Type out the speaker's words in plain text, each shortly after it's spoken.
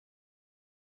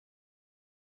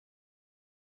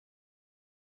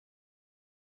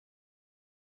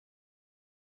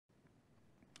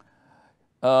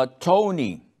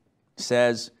Tony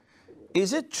says,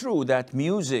 is it true that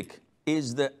music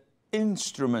is the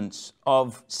instruments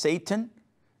of Satan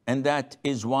and that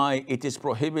is why it is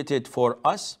prohibited for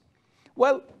us?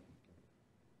 Well,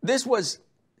 this was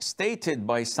stated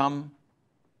by some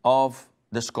of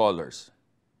the scholars.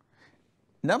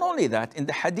 Not only that, in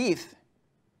the hadith,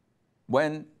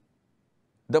 when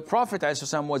the Prophet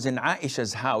ﷺ was in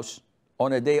Aisha's house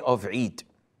on a day of Eid,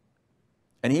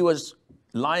 and he was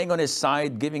lying on his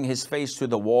side, giving his face to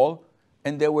the wall,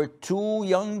 and there were two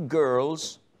young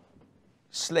girls,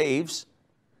 slaves,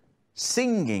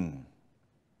 singing.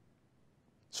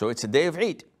 So it's a day of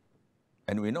Eid.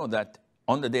 And we know that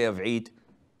on the day of Eid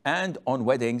and on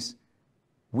weddings,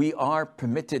 we are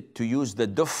permitted to use the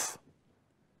duf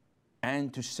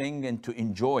and to sing and to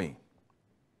enjoy.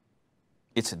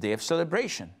 It's a day of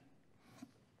celebration.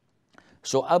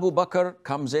 So Abu Bakr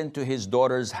comes into his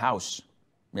daughter's house.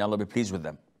 May Allah be pleased with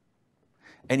them.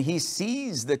 And he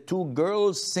sees the two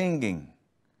girls singing.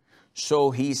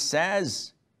 So he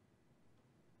says,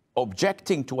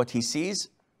 objecting to what he sees,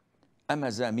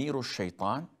 أَمَزَامِيرُ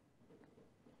الشَّيْطَانِ,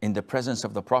 in the presence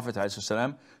of the Prophet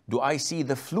ﷺ, do I see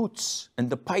the flutes and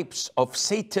the pipes of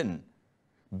Satan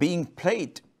being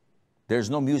played? There's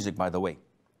no music, by the way.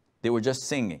 They were just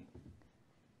singing,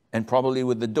 and probably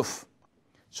with the duf.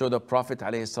 So the Prophet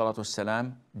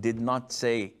ﷺ did not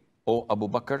say, "Oh Abu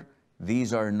Bakr,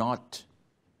 these are not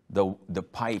the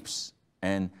pipes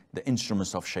and the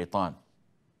instruments of shaitan."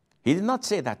 He did not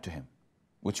say that to him,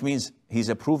 which means he's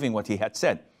approving what he had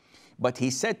said. But he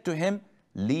said to him,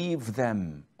 leave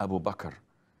them, Abu Bakr,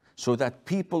 so that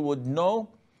people would know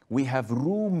we have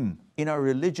room in our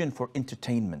religion for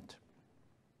entertainment.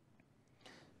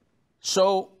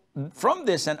 So from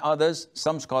this and others,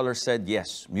 some scholars said,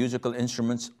 yes, musical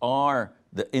instruments are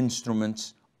the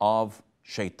instruments of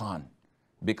shaitan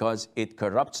because it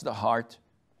corrupts the heart,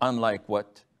 unlike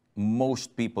what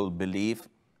most people believe,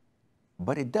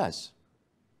 but it does.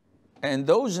 And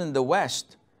those in the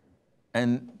West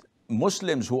and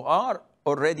Muslims who are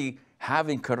already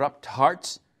having corrupt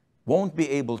hearts won't be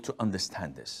able to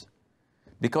understand this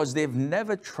because they've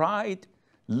never tried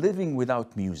living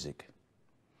without music.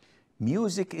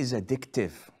 Music is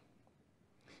addictive.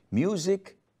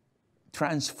 Music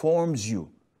transforms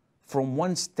you from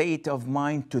one state of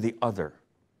mind to the other.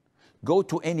 Go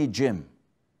to any gym.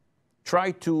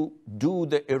 Try to do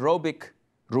the aerobic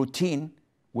routine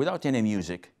without any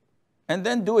music, and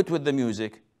then do it with the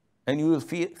music, and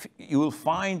you will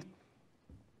find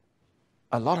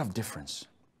a lot of difference.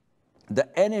 The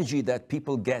energy that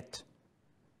people get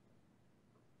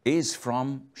is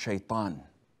from shaitan.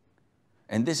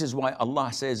 And this is why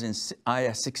Allah says in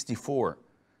Ayah 64,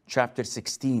 chapter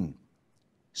 16,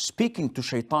 speaking to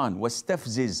shaitan,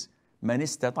 وَاسْتَفْزِزْ مَنِ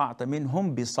اسْتَطَعْتَ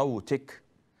مِنْهُمْ بِصَوْتِكَ,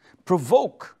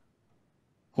 provoke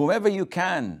whomever you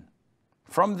can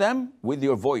from them with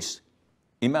your voice.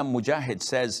 Imam Mujahid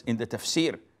says in the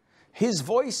tafsir, his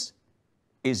voice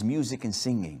is music and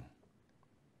singing.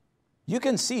 You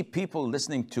can see people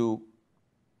listening to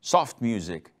soft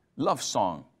music, love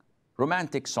song,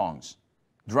 romantic songs,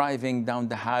 driving down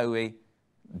the highway,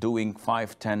 doing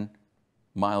 5-10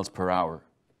 miles per hour.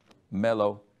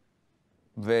 Mellow,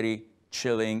 very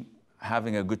chilling,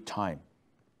 having a good time.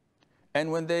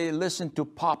 And when they listen to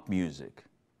pop music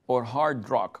or hard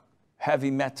rock,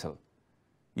 heavy metal,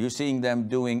 you're seeing them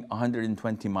doing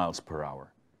 120 miles per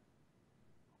hour.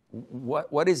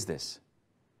 What is this?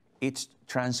 It's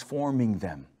transforming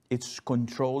them. It's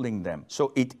controlling them.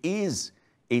 So it is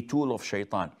a tool of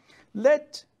shaitan.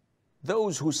 Let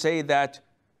those who say that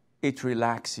it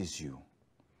relaxes you,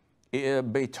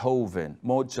 Beethoven,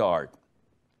 Mozart,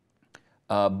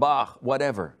 Bach,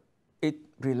 whatever, it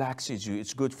relaxes you.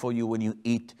 It's good for you when you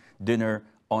eat dinner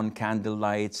on candle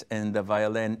lights and the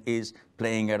violin is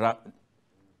playing around.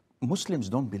 Muslims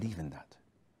don't believe in that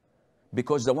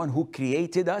because the one who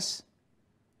created us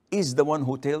is the one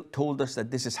who told us that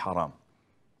this is haram.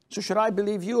 So should I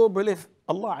believe you or believe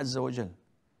Allah Azza wa Jal?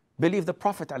 Believe the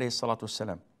Prophet alayhi salatu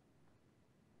wasalam.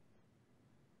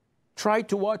 Try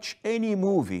to watch any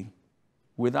movie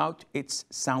without its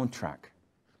soundtrack.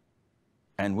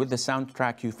 And with the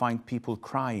soundtrack, you find people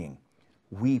crying,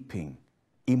 weeping,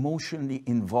 emotionally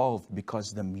involved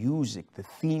because the music, the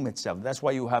theme itself. That's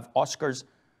why you have Oscars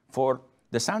for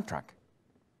the soundtrack.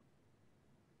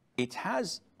 It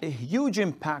has a huge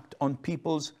impact on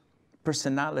people's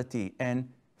personality and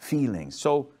feelings.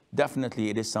 So definitely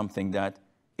it is something that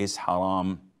is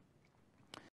haram